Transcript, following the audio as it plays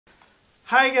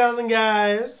Hi, gals and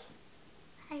guys.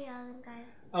 Hi, gals and guys.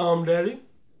 Daddy.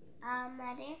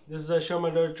 Maddie. This is Show My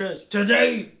Daughter Trish.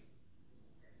 Today,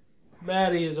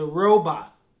 Maddie is a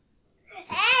robot.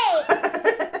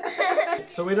 Hey!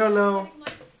 So we don't know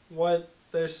what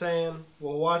they're saying.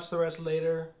 We'll watch the rest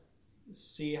later,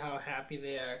 see how happy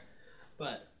they are.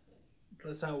 But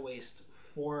let's not waste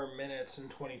 4 minutes and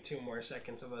 22 more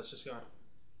seconds of us just going.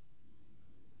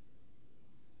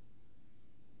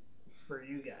 For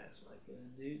you guys, like,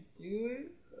 do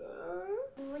it.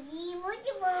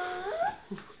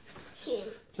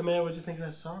 So, man, what'd you think of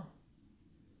that song?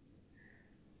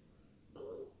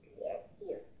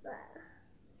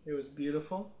 It was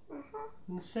beautiful.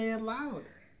 And say it loud.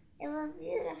 It was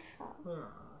beautiful.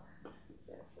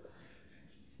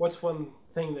 What's one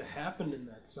thing that happened in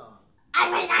that song?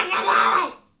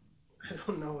 I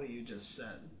don't know what you just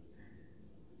said.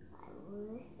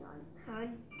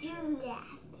 can't do that.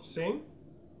 Sing?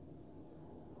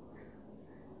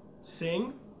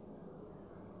 Sing?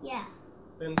 Yeah.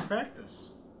 Then practice.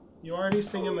 You already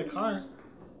sing in the car.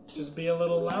 Just be a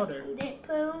little louder.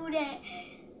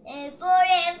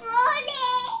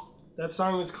 That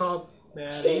song was called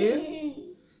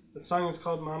Maddie. That song is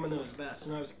called Mama Knows Best.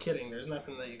 And I was kidding. There's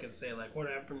nothing that you could say like, what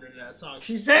happened to that song?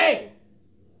 She sang!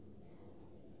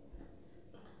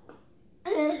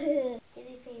 Did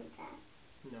you paint that?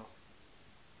 No.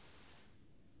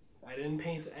 I didn't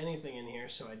paint anything in here,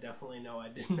 so I definitely know I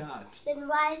did not. Then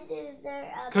why is there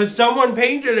a... Because someone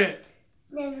painted it!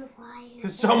 Then why is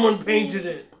Because someone painted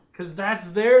it! Because that's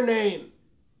their name!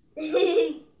 I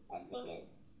think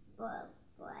it's Brian.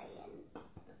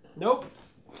 Nope.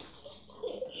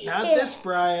 Not this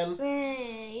Brian.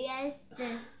 Yes,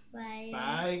 this Brian.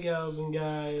 Bye, gals and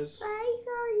guys. Bye,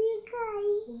 girl, you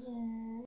guys.